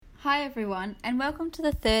Hi everyone, and welcome to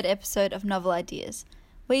the third episode of Novel Ideas.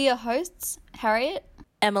 We're your hosts, Harriet,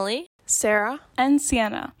 Emily, Sarah, and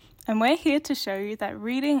Sienna, and we're here to show you that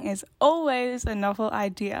reading is always a novel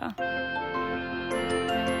idea.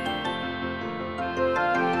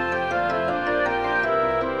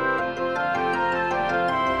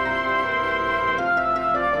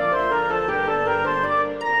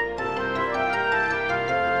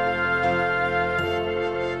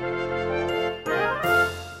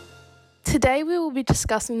 Today we will be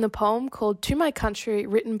discussing the poem called To My Country,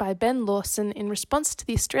 written by Ben Lawson in response to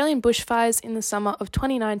the Australian bushfires in the summer of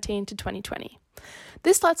 2019 to 2020.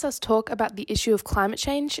 This lets us talk about the issue of climate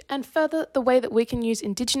change and further the way that we can use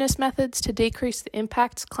Indigenous methods to decrease the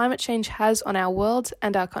impact climate change has on our world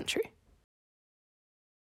and our country.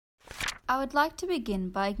 I would like to begin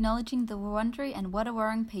by acknowledging the Wurundjeri and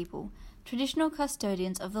Wadawurrung people, traditional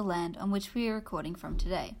custodians of the land on which we are recording from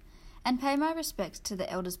today, and pay my respects to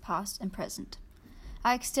the elders past and present.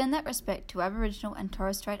 I extend that respect to Aboriginal and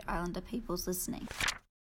Torres Strait Islander peoples listening.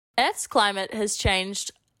 Earth's climate has changed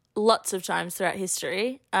lots of times throughout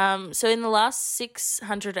history. So in the last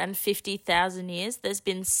 650,000 years, there's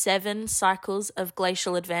been 7 cycles of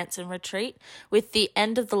glacial advance and retreat, with the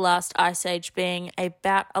end of the last ice age being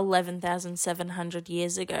about 11,700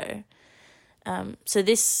 years ago. So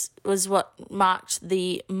this was what marked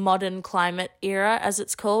the modern climate era, as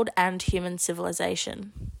it's called, and human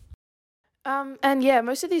civilization.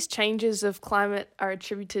 Most of these changes of climate are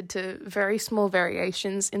attributed to very small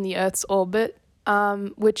variations in the Earth's orbit,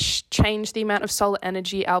 which change the amount of solar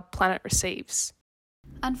energy our planet receives.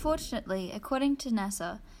 Unfortunately, according to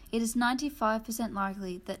NASA, it is 95%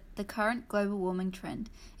 likely that the current global warming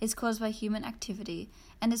trend is caused by human activity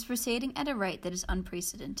and is proceeding at a rate that is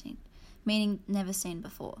unprecedented, meaning never seen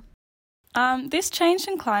before. This change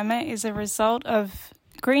in climate is a result of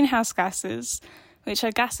greenhouse gases, which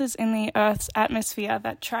are gases in the Earth's atmosphere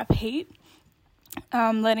that trap heat,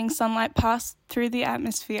 letting sunlight pass through the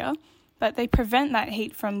atmosphere, but they prevent that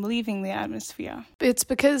heat from leaving the atmosphere. It's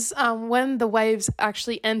because when the waves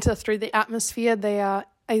actually enter through the atmosphere, they are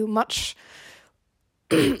a much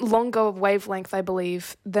longer wavelength, I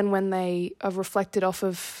believe, than when they are reflected off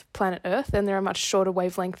of planet Earth, and they're a much shorter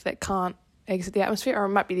wavelength that can't exit the atmosphere, or it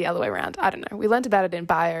might be the other way around. I don't know. We learned about it in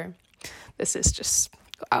bio. This is just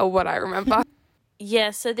what I remember.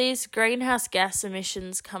 Yeah, so these greenhouse gas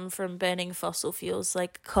emissions come from burning fossil fuels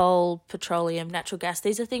like coal, petroleum, natural gas.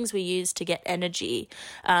 These are things we use to get energy.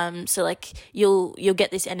 So like you'll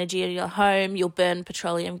get this energy in your home, you'll burn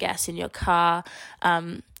petroleum gas in your car,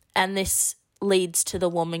 and this leads to the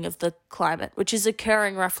warming of the climate, which is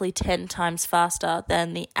occurring roughly 10 times faster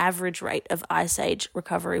than the average rate of ice age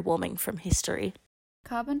recovery warming from history.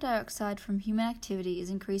 Carbon dioxide from human activity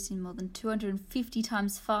is increasing more than 250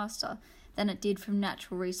 times faster than it did from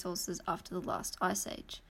natural resources after the last ice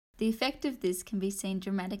age. The effect of this can be seen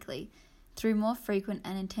dramatically through more frequent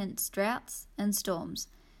and intense droughts and storms,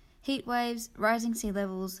 heat waves, rising sea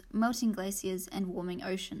levels, melting glaciers, and warming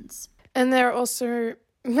oceans. And there are also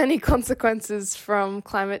many consequences from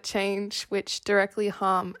climate change which directly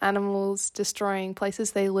harm animals, destroying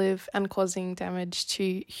places they live and causing damage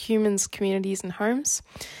to humans, communities and homes.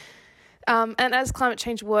 And as climate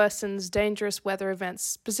change worsens, dangerous weather events,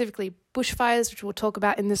 specifically bushfires, which we'll talk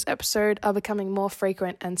about in this episode, are becoming more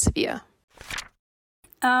frequent and severe.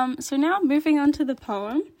 So now moving on to the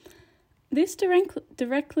poem. This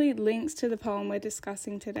directly links to the poem we're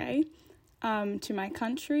discussing today, To My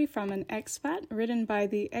Country, from an expat, written by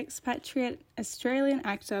the expatriate Australian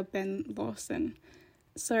actor Ben Lawson.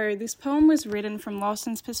 So this poem was written from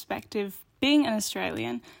Lawson's perspective, being an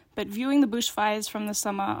Australian, but viewing the bushfires from the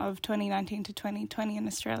summer of 2019 to 2020 in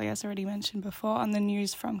Australia, as already mentioned before, on the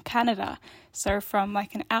news from Canada, so from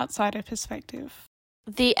like an outsider perspective.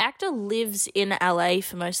 The actor lives in LA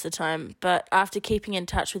for most of the time, but after keeping in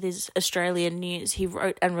touch with his Australian news, he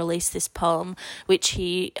wrote and released this poem, which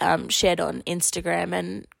he shared on Instagram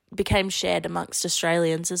and became shared amongst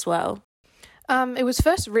Australians as well. It was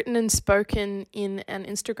first written and spoken in an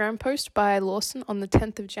Instagram post by Lawson on the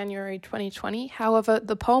 10th of January 2020. However,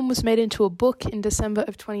 the poem was made into a book in December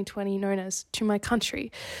of 2020 known as To My Country,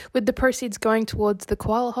 with the proceeds going towards the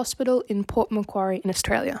Koala Hospital in Port Macquarie in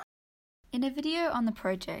Australia. In a video on the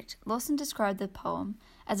project, Lawson described the poem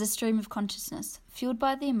as a stream of consciousness, fueled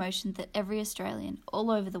by the emotion that every Australian all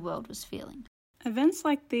over the world was feeling. Events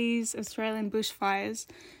like these Australian bushfires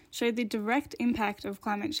showed the direct impact of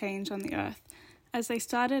climate change on the Earth, as they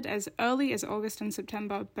started as early as August and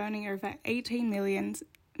September, burning over 18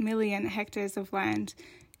 million hectares of land,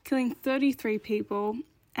 killing 33 people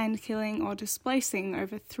and killing or displacing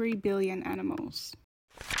over 3 billion animals.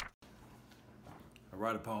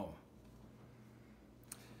 wrote a poem.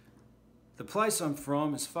 The place I'm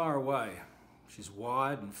from is far away. She's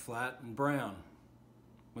wide and flat and brown.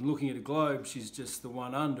 When looking at a globe, she's just the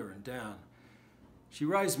one under and down. She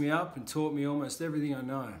raised me up and taught me almost everything I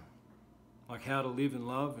know, like how to live and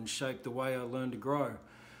love and shape the way I learned to grow.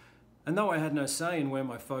 And though I had no say in where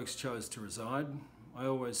my folks chose to reside, I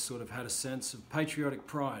always sort of had a sense of patriotic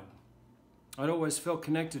pride. I'd always felt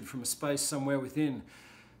connected from a space somewhere within.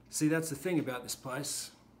 See, that's the thing about this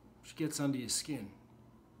place. She gets under your skin.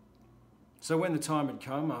 So when the time had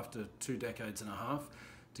come, after 2 decades and a half,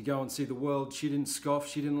 to go and see the world, she didn't scoff,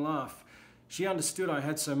 she didn't laugh. She understood I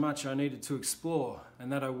had so much I needed to explore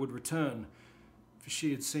and that I would return, for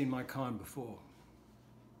she had seen my kind before.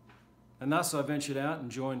 And thus I ventured out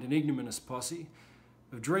and joined an ignominious posse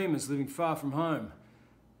of dreamers living far from home,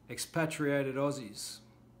 expatriated Aussies.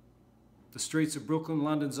 The streets of Brooklyn,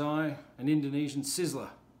 London's Eye, an Indonesian sizzler,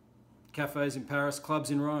 cafes in Paris, clubs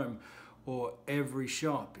in Rome, or every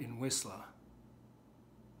shop in Whistler.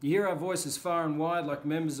 You hear our voices far and wide like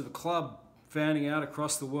members of a club fanning out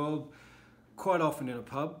across the world, quite often in a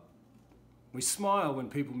pub. We smile when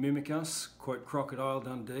people mimic us, quote Crocodile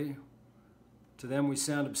Dundee. To them we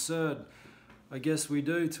sound absurd. I guess we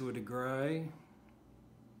do to a degree.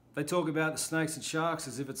 They talk about the snakes and sharks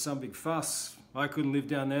as if it's some big fuss. I couldn't live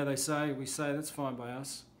down there, they say. We say that's fine by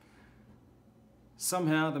us.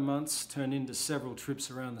 Somehow the months turn into several trips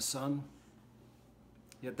around the sun.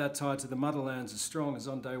 Yet that tie to the motherland's as strong as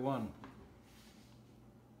on day one.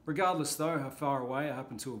 Regardless, though, how far away I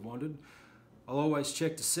happen to have wandered, I'll always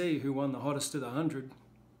check to see who won the hottest of the 100.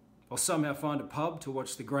 I'll somehow find a pub to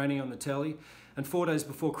watch the granny on the telly, and 4 days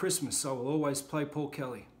before Christmas I will always play Paul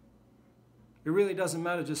Kelly. It really doesn't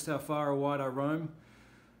matter just how far or wide I roam.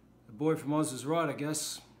 The boy from Oz was right, I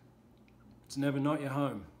guess. It's never not your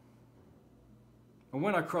home. And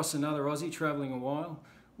when I cross another Aussie travelling a while,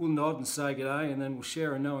 we'll nod and say g'day, and then we'll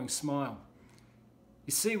share a knowing smile.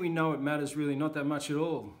 You see, we know it matters really not that much at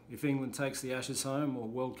all if England takes the Ashes home or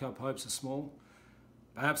World Cup hopes are small.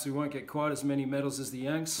 Perhaps we won't get quite as many medals as the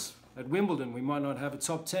Yanks. At Wimbledon, we might not have a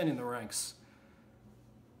top 10 in the ranks.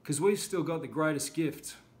 Because we've still got the greatest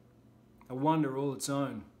gift, a wonder all its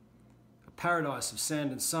own, a paradise of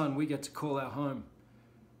sand and sun we get to call our home.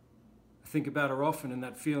 I think about her often and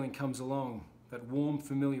that feeling comes along, that warm,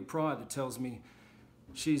 familiar pride that tells me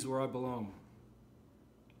she's where I belong.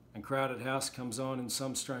 And Crowded House comes on in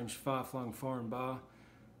some strange far-flung foreign bar.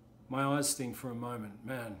 My eyes sting for a moment.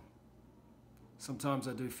 Man, sometimes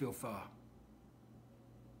I do feel far.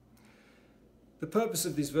 The purpose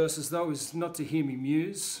of these verses, though, is not to hear me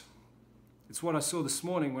muse. It's what I saw this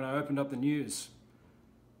morning when I opened up the news.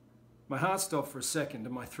 My heart stopped for a second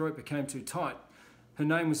and my throat became too tight. Her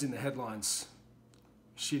name was in the headlines.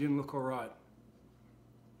 She didn't look all right.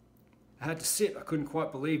 I had to sit. I couldn't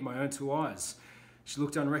quite believe my own 2 eyes. She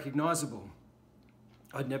looked unrecognisable.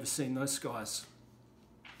 I'd never seen those skies.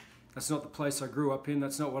 That's not the place I grew up in.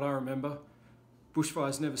 That's not what I remember.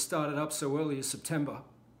 Bushfires never started up so early as September.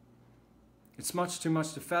 It's much too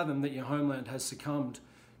much to fathom that your homeland has succumbed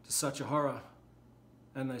to such a horror,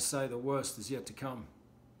 and they say the worst is yet to come.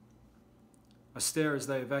 I stare as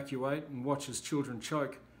they evacuate and watch as children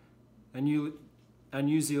choke. Our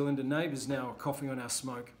New Zealander neighbours now are coughing on our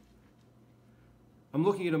smoke. I'm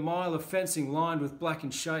looking at a mile of fencing lined with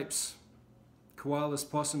blackened shapes. Koalas,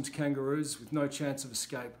 possums, kangaroos with no chance of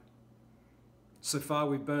escape. So far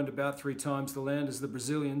we've burned about 3 times the land as the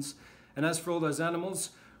Brazilians, and as for all those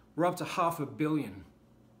animals, we're up to 500 million.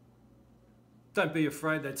 Don't be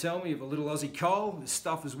afraid, they tell me, of a little Aussie coal. This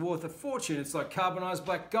stuff is worth a fortune. It's like carbonised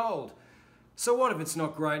black gold. So what if it's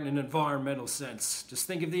not great in an environmental sense? Just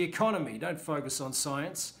think of the economy. Don't focus on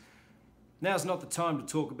science. Now's not the time to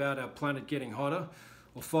talk about our planet getting hotter,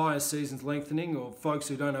 or fire seasons lengthening, or folks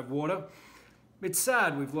who don't have water. It's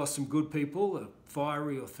sad we've lost some good people, a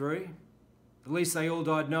fiery or 3. At least they all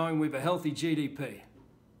died knowing we've a healthy GDP.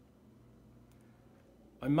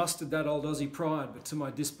 I mustered that old Aussie pride, but to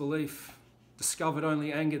my disbelief, discovered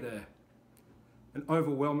only anger there, and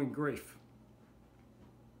overwhelming grief.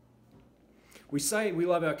 We say we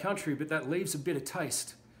love our country, but that leaves a bitter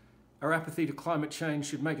taste. Our apathy to climate change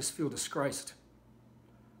should make us feel disgraced.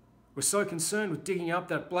 We're so concerned with digging up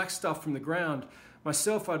that black stuff from the ground.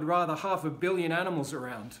 Myself, I'd rather 500 million animals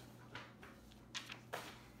around.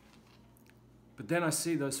 But then I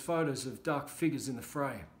see those photos of dark figures in the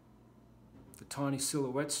fray, the tiny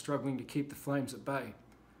silhouettes struggling to keep the flames at bay.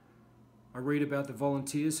 I read about the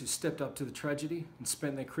volunteers who stepped up to the tragedy and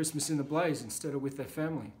spent their Christmas in the blaze instead of with their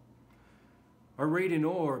family. I read in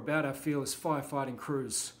awe about our fearless firefighting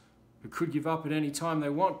crews, who could give up at any time they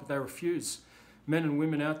want, but they refuse. men and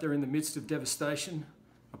women out there in the midst of devastation,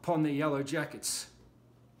 upon their yellow jackets,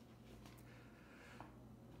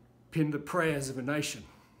 pinned the prayers of a nation.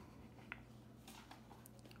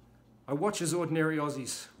 I watch as ordinary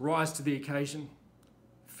Aussies rise to the occasion,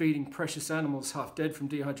 feeding precious animals half dead from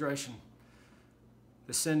dehydration.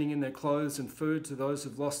 They're sending in their clothes and food to those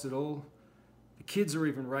who've lost it all. The kids are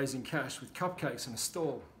even raising cash with cupcakes in a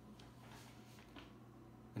stall.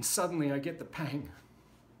 And suddenly I get the pang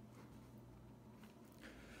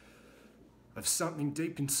of something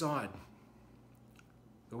deep inside,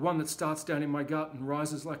 the one that starts down in my gut and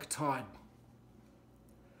rises like a tide.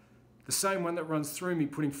 The same one that runs through me,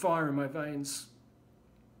 putting fire in my veins.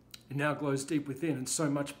 It now glows deep within and so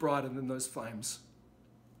much brighter than those flames.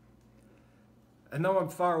 And though I'm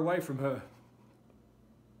far away from her,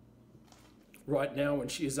 right now when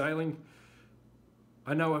she is ailing,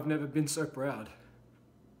 I know I've never been so proud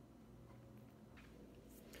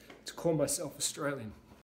to call myself Australian.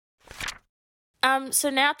 So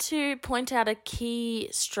now to point out a key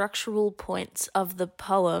structural points of the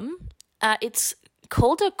poem. It's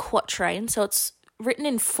called a quatrain, so it's written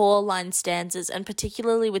in 4-line stanzas, and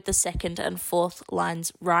particularly with the second and fourth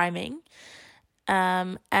lines rhyming.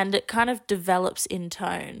 And it kind of develops in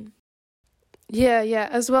tone. Yeah.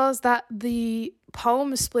 As well as that, the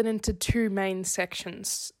poem is split into 2 main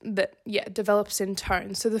sections that, develops in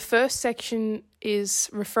tone. So the first section is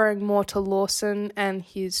referring more to Lawson and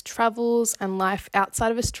his travels and life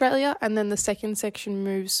outside of Australia. And then the second section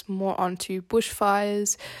moves more onto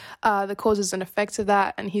bushfires, the causes and effects of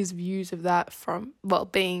that, and his views of that from,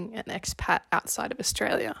 being an expat outside of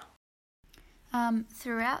Australia.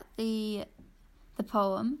 Throughout the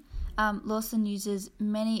poem, Lawson uses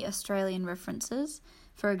many Australian references.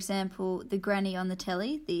 For example, the granny on the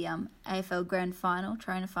telly, the AFL Grand Final,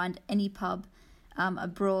 trying to find any pub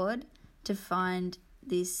abroad to find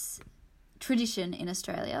this tradition in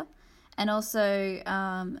Australia. And also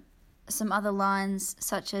some other lines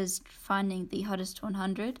such as finding the hottest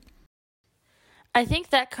 100. I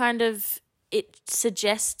think that kind of, it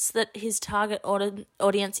suggests that his target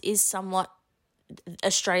audience is somewhat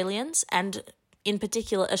Australians, and in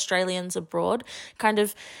particular Australians abroad, kind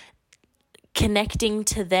of connecting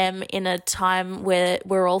to them in a time where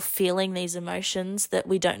we're all feeling these emotions that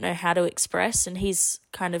we don't know how to express, and he's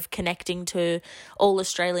kind of connecting to all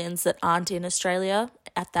Australians that aren't in Australia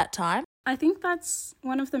at that time. I think that's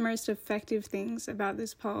one of the most effective things about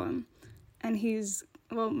this poem, and his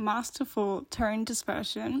masterful tone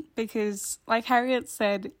dispersion, because like Harriet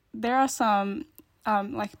said, there are some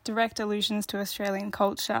direct allusions to Australian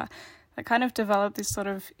culture that kind of develop this sort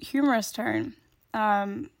of humorous tone,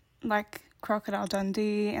 like Crocodile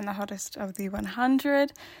Dundee and the hottest of the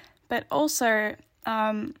 100, but also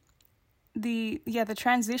the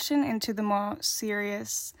transition into the more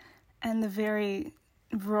serious and the very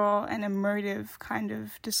raw and emotive kind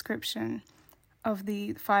of description of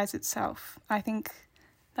the fires itself. I think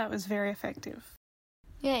that was very effective.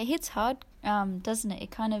 Yeah, it hits hard, doesn't it?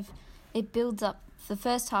 It builds up. The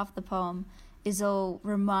first half of the poem is all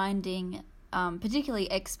reminding particularly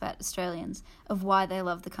expat Australians of why they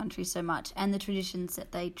love the country so much and the traditions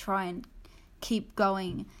that they try and keep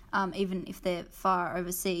going, even if they're far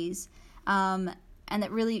overseas. And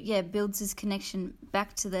it really, builds this connection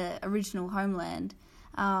back to the original homeland.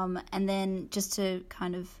 And then just to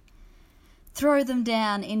kind of throw them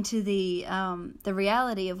down into the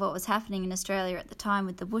reality of what was happening in Australia at the time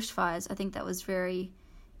with the bushfires, I think that was very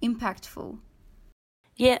impactful.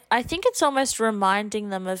 Yeah, I think it's almost reminding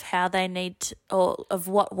them of how they need to, or of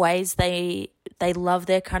what ways they love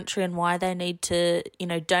their country and why they need to,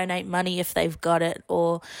 donate money if they've got it,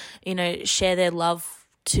 or, share their love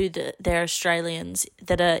to their Australians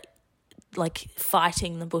that are like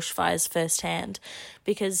fighting the bushfires firsthand.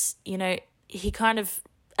 Because, he kind of,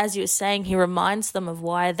 as you were saying, he reminds them of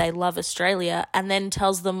why they love Australia and then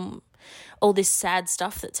tells them all this sad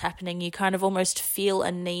stuff that's happening. You kind of almost feel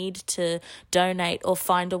a need to donate or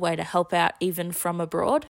find a way to help out even from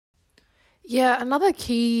abroad. Yeah, another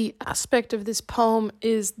key aspect of this poem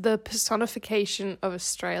is the personification of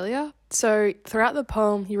Australia. So throughout the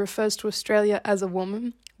poem, he refers to Australia as a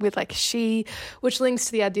woman with she, which links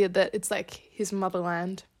to the idea that it's like his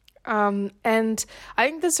motherland. And I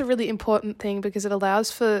think that's a really important thing because it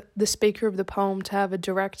allows for the speaker of the poem to have a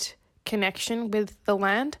direct connection with the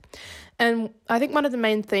land. And I think one of the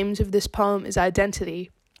main themes of this poem is identity.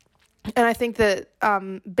 And I think that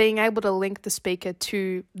being able to link the speaker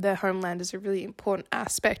to their homeland is a really important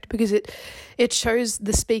aspect because it shows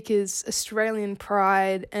the speaker's Australian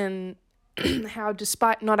pride and how,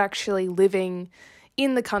 despite not actually living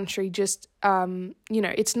in the country, just,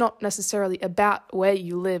 it's not necessarily about where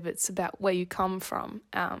you live, it's about where you come from.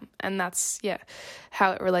 And that's,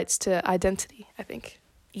 how it relates to identity, I think.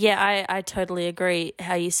 Yeah, I totally agree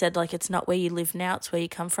how you said, like, it's not where you live now, it's where you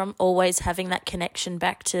come from. Always having that connection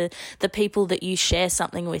back to the people that you share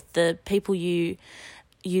something with, the people you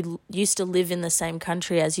used to live in the same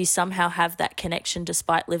country as. You somehow have that connection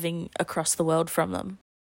despite living across the world from them.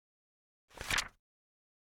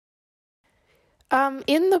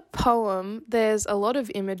 In the poem, there's a lot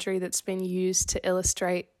of imagery that's been used to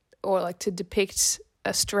illustrate or like to depict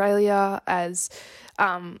Australia as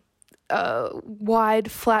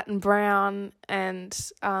wide, flat and brown,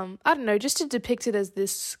 and I don't know, just to depict it as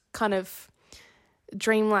this kind of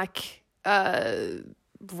dreamlike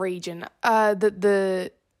region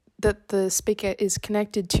that the speaker is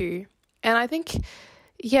connected to. And I think,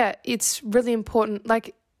 it's really important.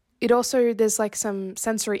 Like, it also, there's like some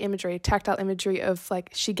sensory imagery, tactile imagery of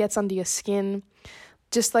like she gets under your skin,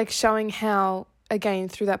 just like showing how, again,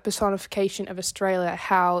 through that personification of Australia,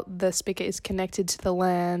 how the speaker is connected to the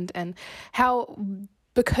land, and how,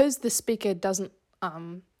 because the speaker doesn't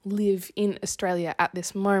live in Australia at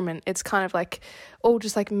this moment, it's kind of like all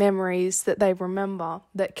just like memories that they remember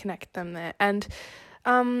that connect them there. And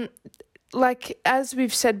like, as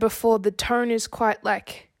we've said before, the tone is quite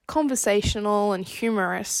like conversational and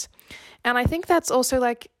humorous, and I think that's also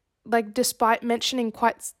like despite mentioning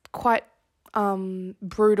quite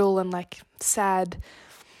brutal and like sad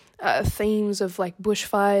themes of like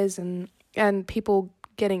bushfires and people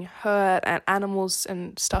getting hurt and animals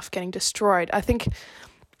and stuff getting destroyed, I think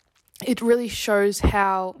it really shows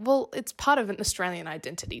how, well, it's part of an Australian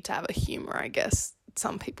identity to have a humour, I guess.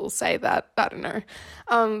 Some people say that, I don't know.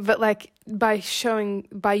 But like by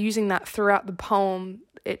using that throughout the poem,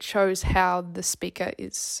 it shows how the speaker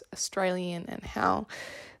is Australian and how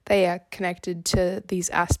they are connected to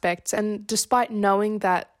these aspects. And despite knowing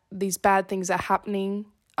that these bad things are happening,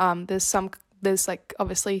 there's like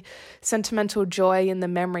obviously sentimental joy in the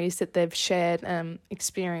memories that they've shared and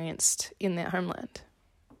experienced in their homeland.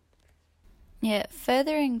 Yeah,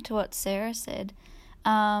 furthering to what Sarah said,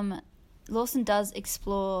 Lawson does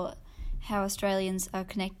explore how Australians are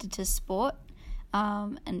connected to sport,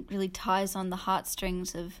 and really ties on the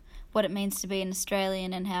heartstrings of what it means to be an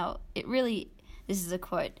Australian, and how it really, this is a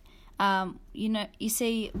quote, you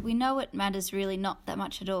see, we know it matters really not that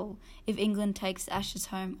much at all if England takes the Ashes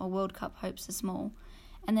home or World Cup hopes are small.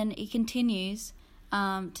 And then he continues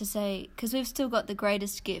to say, because we've still got the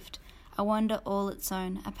greatest gift, a wonder all its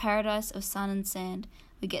own, a paradise of sun and sand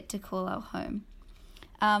we get to call our home.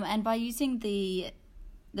 And by using the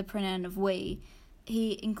pronoun of we,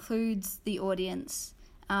 he includes the audience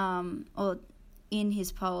or in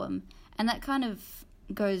his poem, and that kind of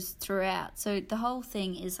goes throughout. So the whole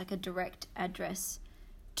thing is like a direct address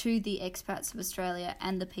to the expats of Australia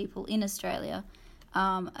and the people in Australia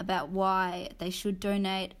about why they should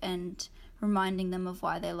donate, and reminding them of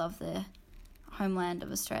why they love their homeland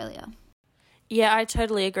of Australia. Yeah, I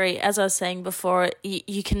totally agree. As I was saying before,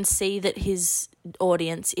 you can see that his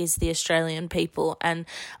audience is the Australian people. And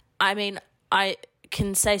I mean, I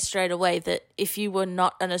can say straight away that if you were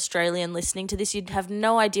not an Australian listening to this, you'd have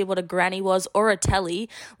no idea what a granny was or a telly.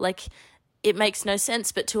 Like, it makes no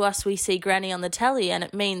sense. But to us, we see granny on the telly and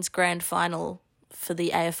it means grand final for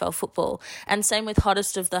the AFL football. And same with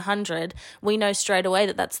hottest of the 100. We know straight away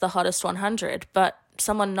that that's the hottest 100. But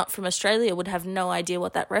someone not from Australia would have no idea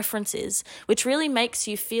what that reference is, which really makes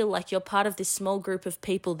you feel like you're part of this small group of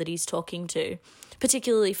people that he's talking to,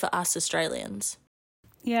 particularly for us Australians.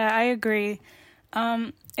 Yeah, I agree.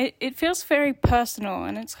 It feels very personal,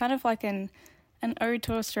 and it's kind of like an ode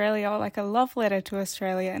to Australia, or like a love letter to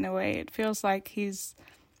Australia in a way. It feels like he's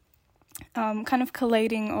kind of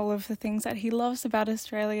collating all of the things that he loves about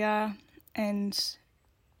Australia and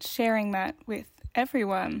sharing that with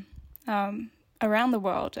everyone around the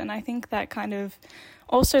world. And I think that kind of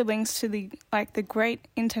also links to the great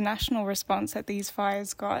international response that these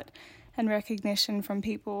fires got, and recognition from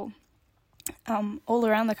people all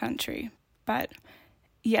around the country. But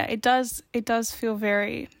yeah, it does feel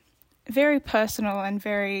very, very personal and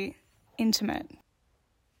very intimate.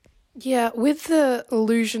 Yeah, with the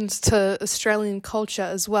allusions to Australian culture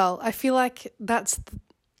as well, I feel like that's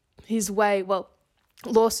his way,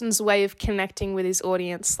 Lawson's way of connecting with his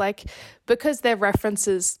audience. Like, because they're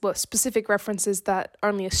references, specific references that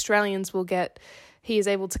only Australians will get, he is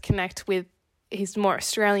able to connect with his more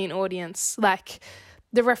Australian audience. Like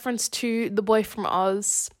the reference to The Boy from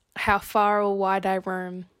Oz, how far or wide I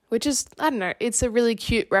roam, which is, I don't know, it's a really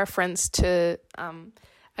cute reference to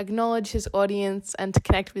acknowledge his audience and to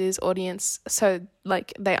connect with his audience so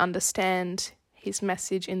like they understand his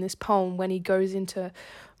message in this poem when he goes into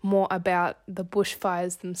more about the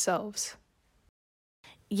bushfires themselves.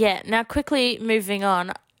 Yeah, now quickly moving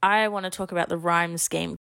on, I want to talk about the rhyme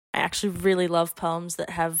scheme. I actually really love poems that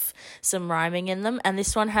have some rhyming in them, and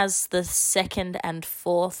this one has the second and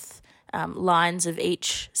fourth lines of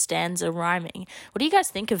each stanza rhyming. What do you guys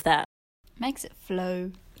think of that? Makes it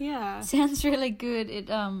flow. Yeah. Sounds really good. It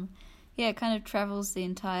it kind of travels the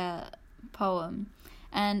entire poem.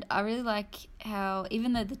 And I really like how,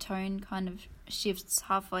 even though the tone kind of shifts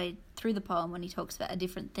halfway through the poem when he talks about a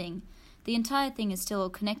different thing, the entire thing is still all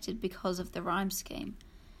connected because of the rhyme scheme.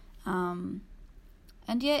 And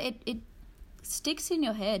yeah, it sticks in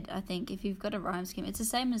your head, I think, if you've got a rhyme scheme. It's the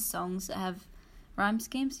same as songs that have rhyme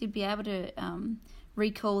schemes. You'd be able to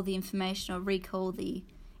recall the information or recall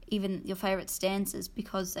even your favourite stanzas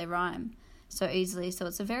because they rhyme so easily. So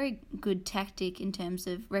it's a very good tactic in terms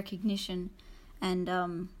of recognition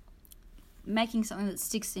and making something that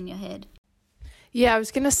sticks in your head. Yeah, I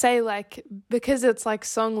was going to say, like, because it's like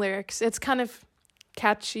song lyrics, it's kind of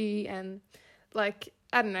catchy and, like,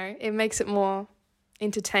 I don't know, it makes it more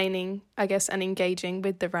entertaining, I guess, and engaging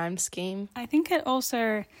with the rhyme scheme. I think it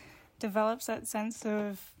also develops that sense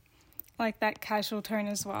of, like, that casual tone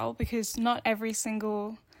as well, because not every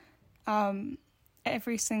single line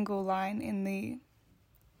in the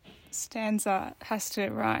stanza has to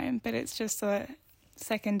rhyme, but it's just the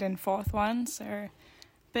second and fourth one. So,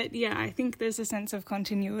 but yeah, I think there's a sense of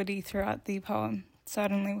continuity throughout the poem,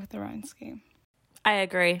 certainly with the rhyme scheme. I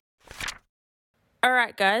agree. All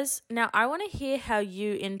right, guys. Now I want to hear how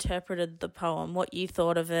you interpreted the poem, what you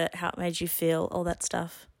thought of it, how it made you feel, all that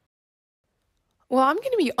stuff. Well, I'm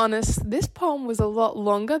going to be honest, this poem was a lot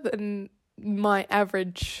longer than my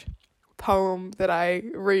average poem that I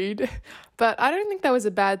read, but I don't think that was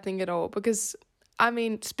a bad thing at all because, I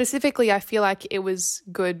mean, specifically I feel like it was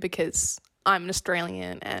good because I'm an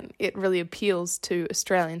Australian and it really appeals to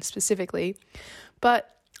Australians specifically, but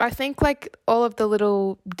I think like all of the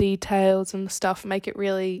little details and stuff make it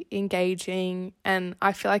really engaging, and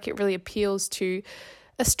I feel like it really appeals to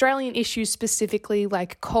Australian issues specifically,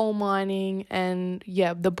 like coal mining and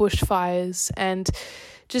the bushfires and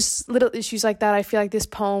just little issues like that. I feel like this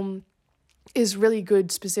poem is really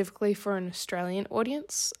good specifically for an Australian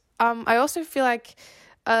audience. I also feel like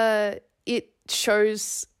it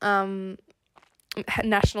shows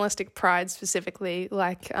nationalistic pride specifically,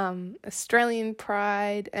 like Australian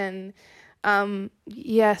pride and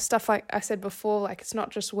stuff like I said before, like it's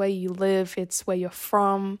not just where you live, it's where you're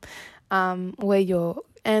from, where your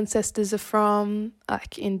ancestors are from,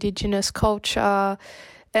 like Indigenous culture.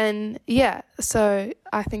 And so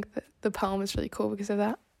I think that the poem is really cool because of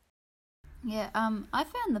that. Yeah, I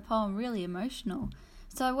found the poem really emotional.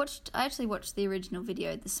 So I actually watched the original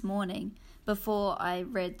video this morning before I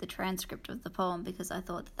read the transcript of the poem because I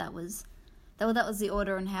thought that was the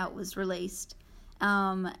order and how it was released.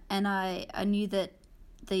 And I knew that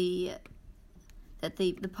the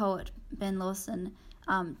poet Ben Lawson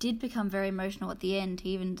did become very emotional at the end.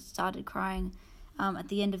 He even started crying at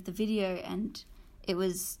the end of the video, and it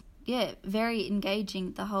was very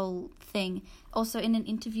engaging, the whole thing. Also, in an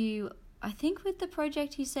interview, I think with the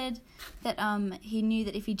project, he said that he knew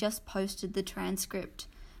that if he just posted the transcript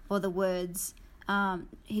or the words,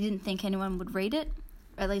 he didn't think anyone would read it.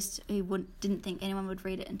 Or at least he didn't think anyone would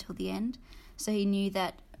read it until the end. So he knew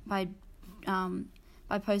that by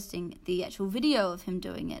posting the actual video of him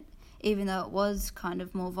doing it, even though it was kind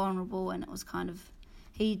of more vulnerable and it was kind of,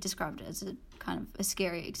 he described it as a kind of a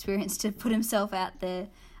scary experience to put himself out there,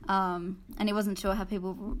 and he wasn't sure how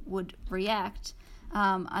people would react.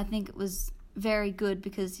 I think it was very good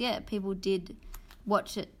because, people did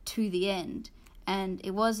watch it to the end and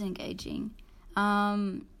it was engaging.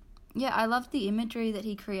 I loved the imagery that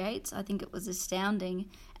he creates. I think it was astounding.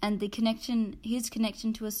 And his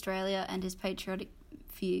connection to Australia and his patriotic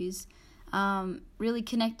views really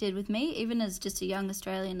connected with me, even as just a young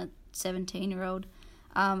Australian, a 17-year-old.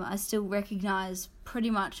 I still recognise pretty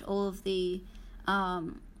much all of the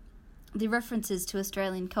references to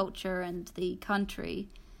Australian culture and the country,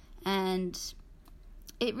 and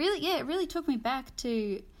it really took me back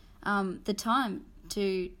to the time,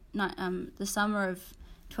 to the summer of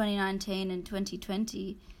 2019 and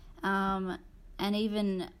 2020, and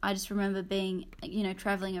even I just remember being,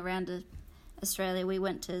 travelling around Australia. We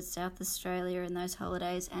went to South Australia in those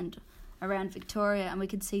holidays and around Victoria, and we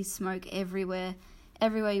could see smoke everywhere.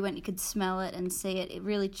 Everywhere you went, you could smell it and see it. It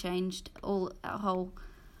really changed all our whole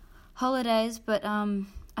holidays. But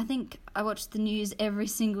I think I watched the news every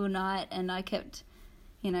single night, and I kept,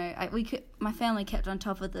 my family kept on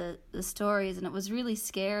top of the stories, and it was really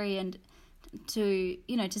scary. And to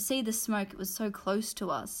see the smoke. It was so close to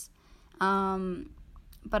us.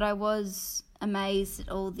 But I was amazed at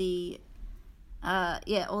all the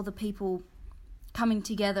people coming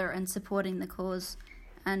together and supporting the cause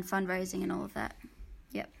and fundraising and all of that.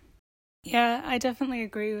 Yep. Yeah, I definitely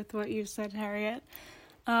agree with what you've said, Harriet.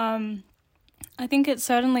 I think it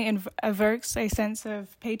certainly evokes a sense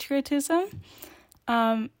of patriotism.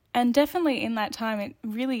 And definitely in that time, it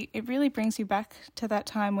really brings you back to that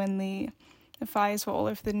time when the fires were all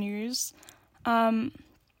over the news. And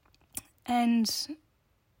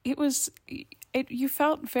you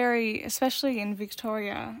felt very, especially in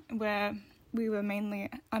Victoria, where we were mainly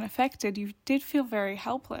unaffected, you did feel very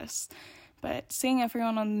helpless. But seeing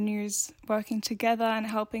everyone on the news working together and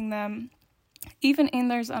helping them, even in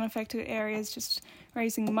those unaffected areas, just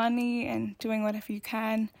raising money and doing whatever you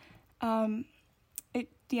can, it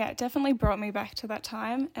definitely brought me back to that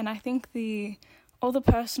time. And I think all the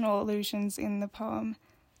personal allusions in the poem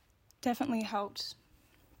definitely helped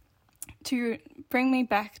to bring me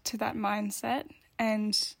back to that mindset.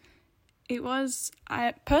 And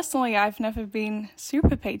I've never been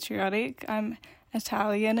super patriotic. I'm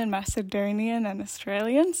Italian and Macedonian and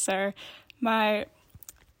Australian, so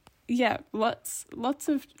lots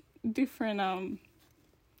of different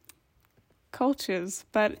cultures,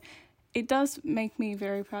 but it does make me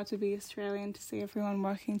very proud to be Australian, to see everyone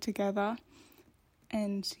working together.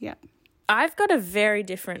 And yeah, I've got a very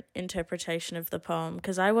different interpretation of the poem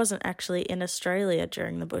because I wasn't actually in Australia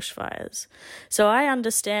during the bushfires. So I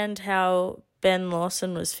understand how Ben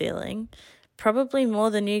Lawson was feeling, probably more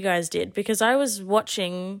than you guys did, because I was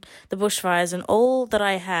watching the bushfires and all that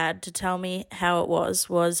I had to tell me how it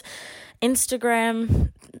was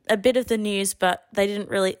Instagram, a bit of the news, but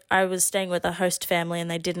I was staying with a host family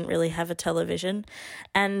and they didn't really have a television,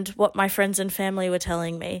 and what my friends and family were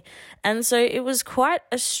telling me. And so it was quite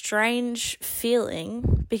a strange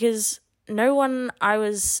feeling because no one I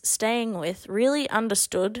was staying with really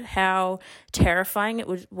understood how terrifying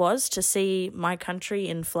it was to see my country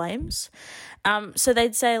in flames. So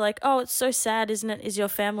they'd say like, oh, it's so sad, isn't it? Is your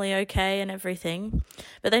family okay and everything?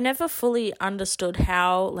 But they never fully understood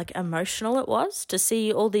how like emotional it was to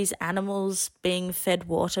see all these animals being fed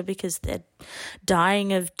water because they're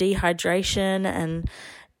dying of dehydration. And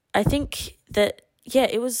I think that,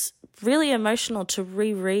 it was really emotional to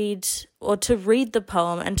reread or to read the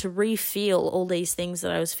poem and to re-feel all these things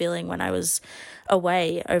that I was feeling when I was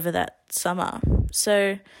away over that summer.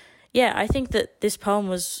 So, I think that this poem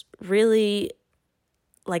was really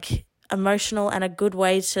like emotional and a good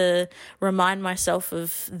way to remind myself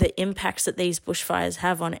of the impacts that these bushfires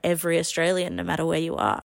have on every Australian, no matter where you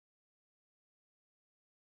are.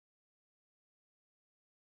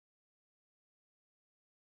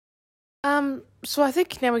 So I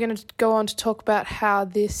think now we're going to go on to talk about how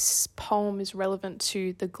this poem is relevant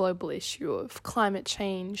to the global issue of climate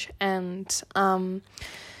change and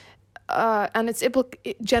its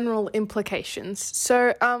general implications.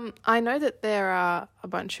 So I know that there are a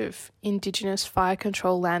bunch of Indigenous fire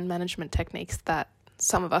control land management techniques that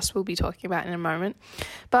some of us will be talking about in a moment,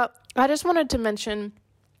 but I just wanted to mention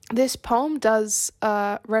this poem does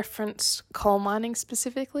reference coal mining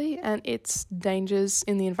specifically and its dangers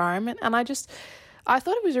in the environment. And I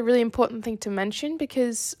thought it was a really important thing to mention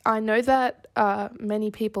because I know that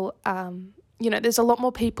many people, there's a lot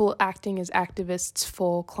more people acting as activists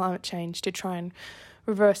for climate change to try and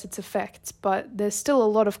reverse its effects, but there's still a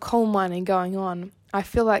lot of coal mining going on. I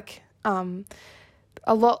feel like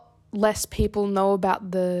a lot less people know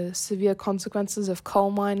about the severe consequences of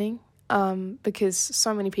coal mining. Because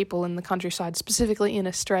so many people in the countryside, specifically in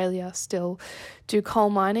Australia, still do coal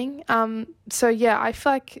mining. I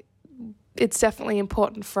feel like it's definitely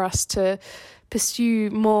important for us to pursue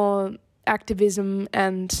more activism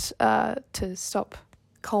and to stop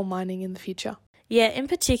coal mining in the future. Yeah, in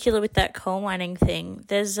particular with that coal mining thing,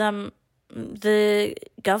 there's the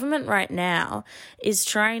government right now is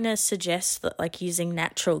trying to suggest that like using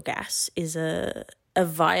natural gas is a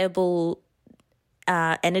viable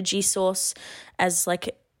energy source as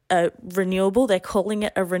like a renewable. They're calling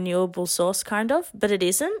it a renewable source kind of, but it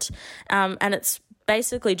isn't. And it's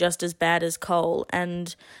basically just as bad as coal.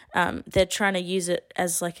 And they're trying to use it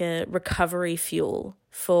as like a recovery fuel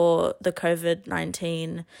for the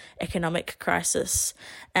COVID-19 economic crisis.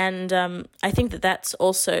 And I think that that's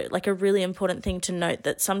also like a really important thing to note,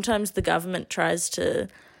 that sometimes the government tries to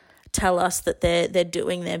tell us that they're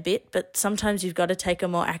doing their bit, but sometimes you've got to take a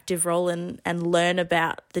more active role and learn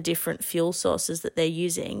about the different fuel sources that they're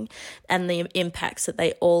using and the impacts that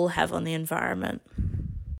they all have on the environment.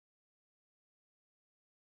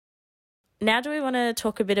 Now do we want to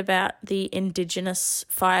talk a bit about the Indigenous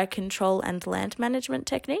fire control and land management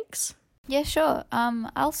techniques? Yeah, sure.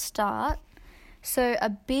 I'll start. So a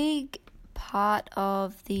big part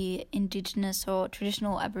of the Indigenous or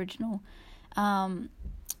traditional Aboriginal, how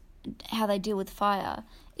they deal with fire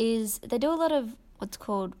is they do a lot of what's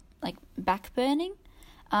called like backburning,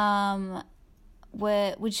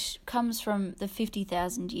 which comes from the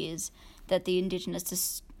 50,000 years that the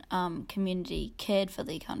Indigenous community cared for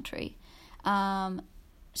the country.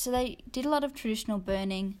 So they did a lot of traditional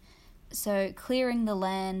burning, so clearing the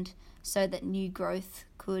land so that new growth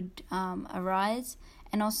could arise,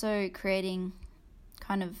 and also creating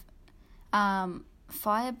kind of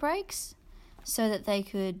fire breaks so that they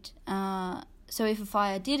could, so if a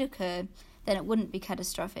fire did occur, then it wouldn't be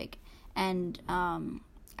catastrophic, and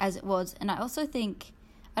as it was. And I also think,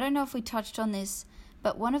 I don't know if we touched on this,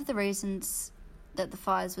 but one of the reasons that the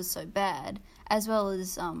fires were so bad, as well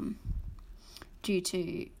as due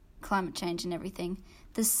to climate change and everything,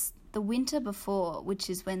 the winter before, which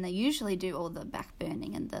is when they usually do all the back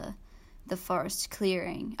burning and the forest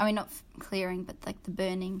clearing, I mean not clearing but like the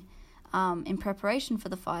burning in preparation for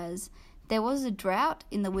the fires, there was a drought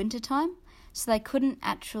in the winter time, so they couldn't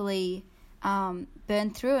actually burn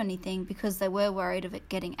through anything because they were worried of it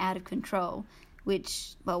getting out of control,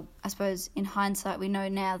 which, well, I suppose in hindsight we know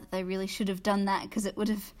now that they really should have done that, because it would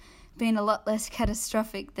have been a lot less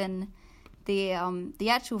catastrophic than the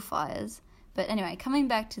actual fires. But anyway, coming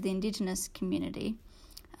back to the Indigenous community,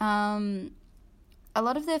 a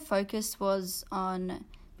lot of their focus was on,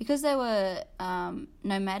 because they were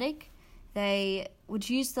nomadic, they would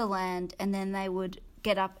use the land and then they would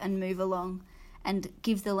get up and move along and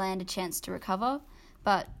give the land a chance to recover.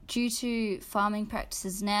 But due to farming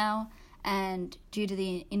practices now and due to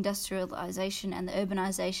the industrialisation and the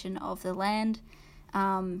urbanisation of the land,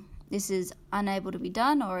 this is unable to be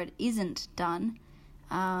done, or it isn't done.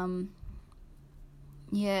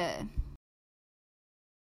 Yeah.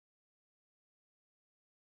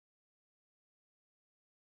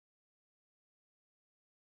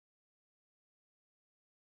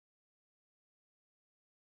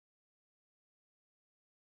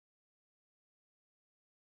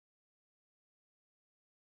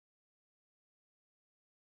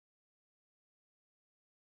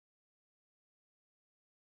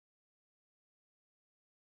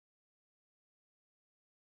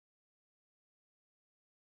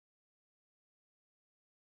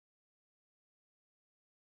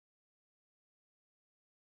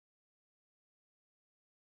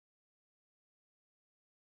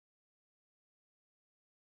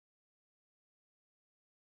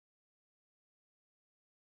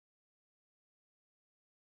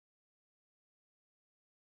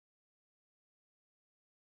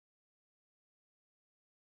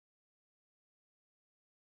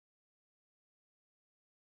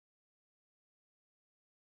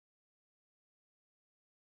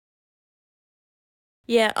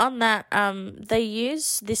 Yeah, on that, they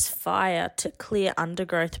use this fire to clear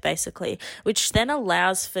undergrowth, basically, which then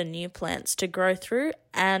allows for new plants to grow through,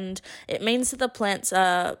 and it means that the plants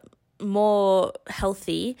are more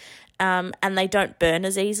healthy, and they don't burn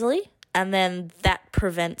as easily, and then that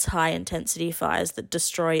prevents high-intensity fires that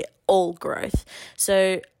destroy all growth.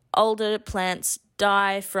 So older plants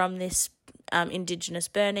die from this Indigenous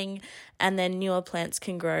burning, and then newer plants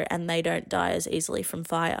can grow and they don't die as easily from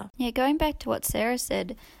fire. Yeah, going back to what Sarah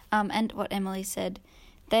said and what Emily said,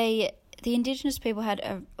 the Indigenous people had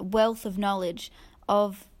a wealth of knowledge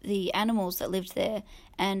of the animals that lived there,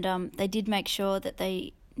 and they did make sure that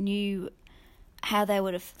they knew how they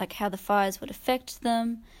would how the fires would affect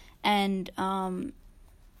them, and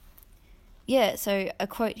so a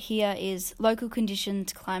quote here is, "Local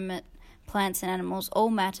conditions, climate, plants and animals all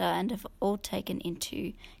matter and have all taken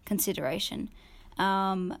into consideration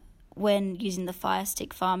when using the fire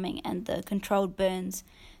stick farming and the controlled burns.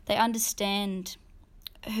 They understand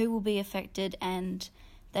who will be affected, and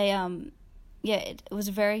they it was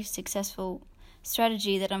a very successful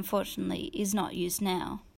strategy that unfortunately is not used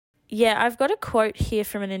now." Yeah, I've got a quote here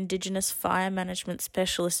from an Indigenous fire management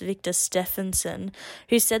specialist, Victor Stephenson,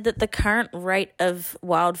 who said that the current rate of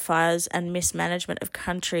wildfires and mismanagement of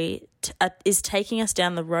country is taking us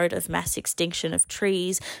down the road of mass extinction of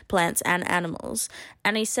trees, plants and animals.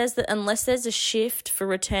 And he says that unless there's a shift for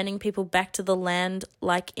returning people back to the land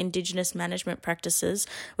like Indigenous management practices,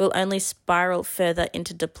 we'll only spiral further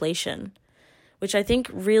into depletion, which I think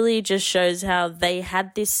really just shows how they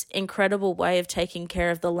had this incredible way of taking care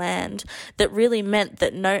of the land that really meant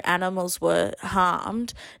that no animals were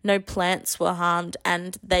harmed, no plants were harmed,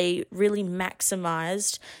 and they really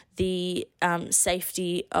maximised the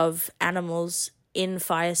safety of animals in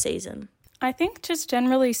fire season. I think just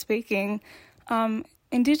generally speaking,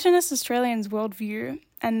 Indigenous Australians' worldview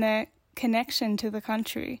and their connection to the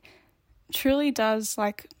country truly does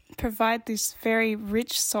provide this very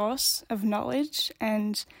rich source of knowledge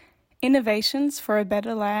and innovations for a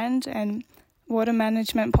better land and water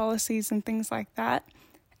management policies and things like that.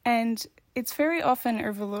 And it's very often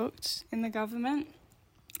overlooked in the government.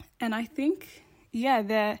 And I think,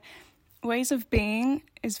 their ways of being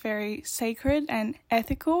is very sacred and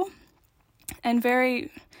ethical and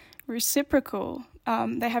very reciprocal.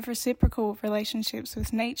 They have reciprocal relationships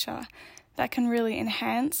with nature that can really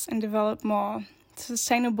enhance and develop more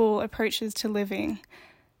sustainable approaches to living.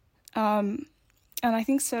 And I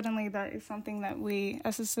think certainly that is something that we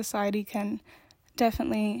as a society can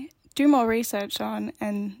definitely do more research on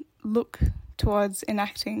and look towards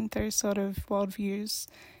enacting those sort of worldviews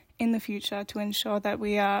in the future to ensure that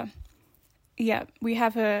we have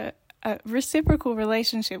a reciprocal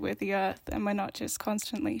relationship with the earth and we're not just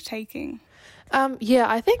constantly taking.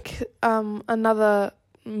 I think another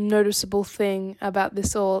noticeable thing about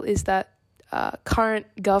this all is that current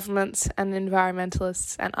governments and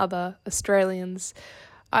environmentalists and other Australians,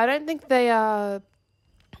 I don't think they are,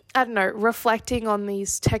 reflecting on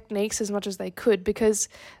these techniques as much as they could, because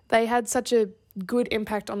they had such a good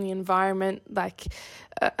impact on the environment.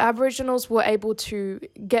 Aboriginals were able to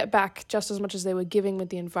get back just as much as they were giving with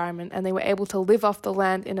the environment, and they were able to live off the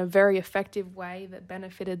land in a very effective way that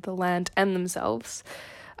benefited the land and themselves.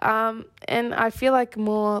 And I feel like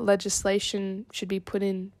more legislation should be put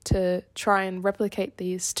in to try and replicate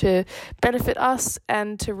these to benefit us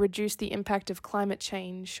and to reduce the impact of climate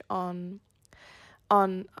change on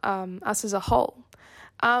us as a whole.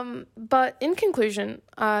 But in conclusion,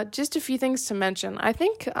 just a few things to mention. I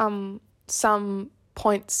think some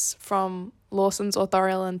points from Lawson's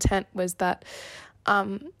authorial intent was that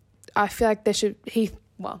I feel like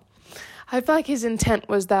his intent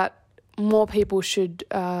was that more people should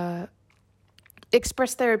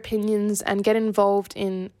express their opinions and get involved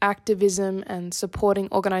in activism and supporting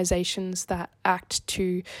organisations that act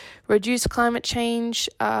to reduce climate change.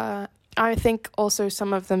 I think also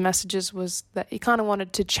some of the messages was that he kind of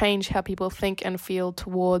wanted to change how people think and feel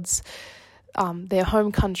towards their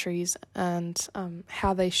home countries and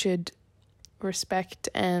how they should respect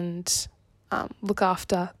and look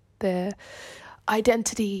after their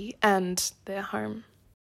identity and their home.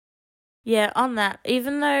 Yeah, on that,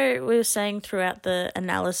 even though we were saying throughout the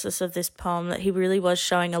analysis of this poem that he really was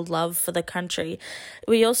showing a love for the country,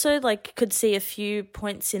 we also could see a few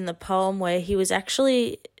points in the poem where he was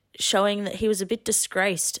actually showing that he was a bit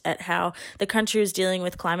disgraced at how the country was dealing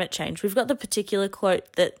with climate change. We've got the particular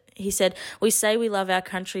quote that he said, "We say we love our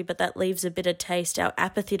country, but that leaves a bitter taste. Our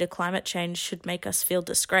apathy to climate change should make us feel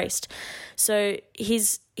disgraced." So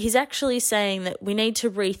he's actually saying that we need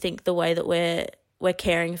to rethink the way that we're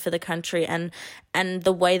caring for the country and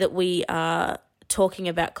the way that we are talking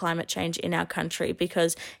about climate change in our country,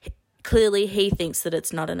 because clearly he thinks that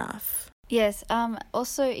it's not enough. Yes,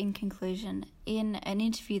 also in conclusion, in an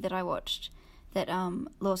interview that I watched that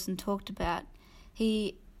Lawson talked about,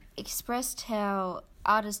 he expressed how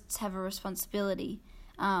artists have a responsibility.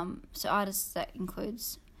 So artists, that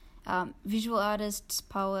includes visual artists,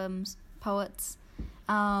 poets,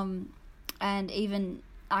 and even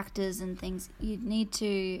actors and things. You need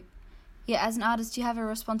to, as an artist, you have a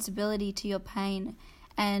responsibility to your pain,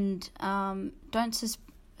 and don't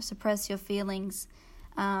suppress your feelings.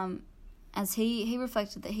 As he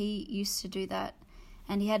reflected that he used to do that,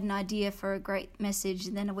 and he had an idea for a great message,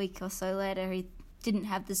 and then a week or so later he didn't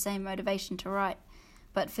have the same motivation to write.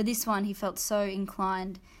 But for this one, he felt so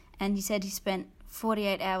inclined, and he said he spent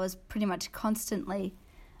 48 hours pretty much constantly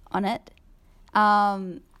on it.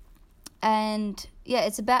 And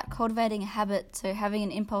it's about cultivating a habit, so having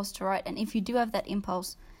an impulse to write. And if you do have that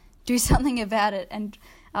impulse, do something about it and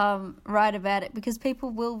write about it, because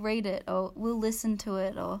people will read it or will listen to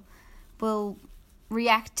it or will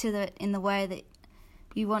react to it in the way that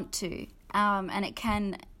you want to, and it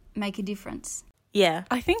can make a difference. Yeah.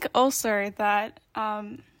 I think also that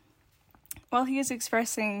while he is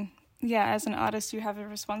expressing, as an artist you have a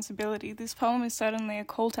responsibility, this poem is certainly a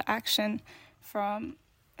call to action from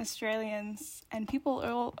Australians and people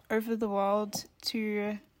all over the world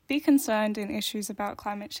to be concerned in issues about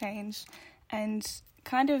climate change, and it's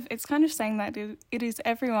kind of saying that it is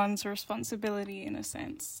everyone's responsibility in a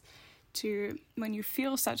sense to, when you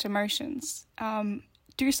feel such emotions,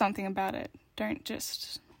 do something about it. Don't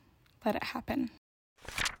just let it happen.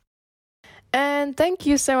 And thank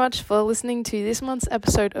you so much for listening to this month's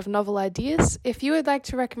episode of Novel Ideas. If you would like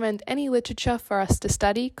to recommend any literature for us to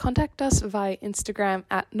study, contact us via Instagram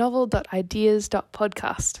at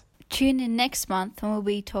novel.ideas.podcast. Tune in next month when we'll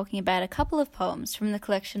be talking about a couple of poems from the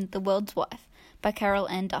collection The World's Wife by Carol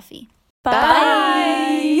Ann Duffy.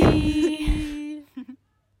 Bye.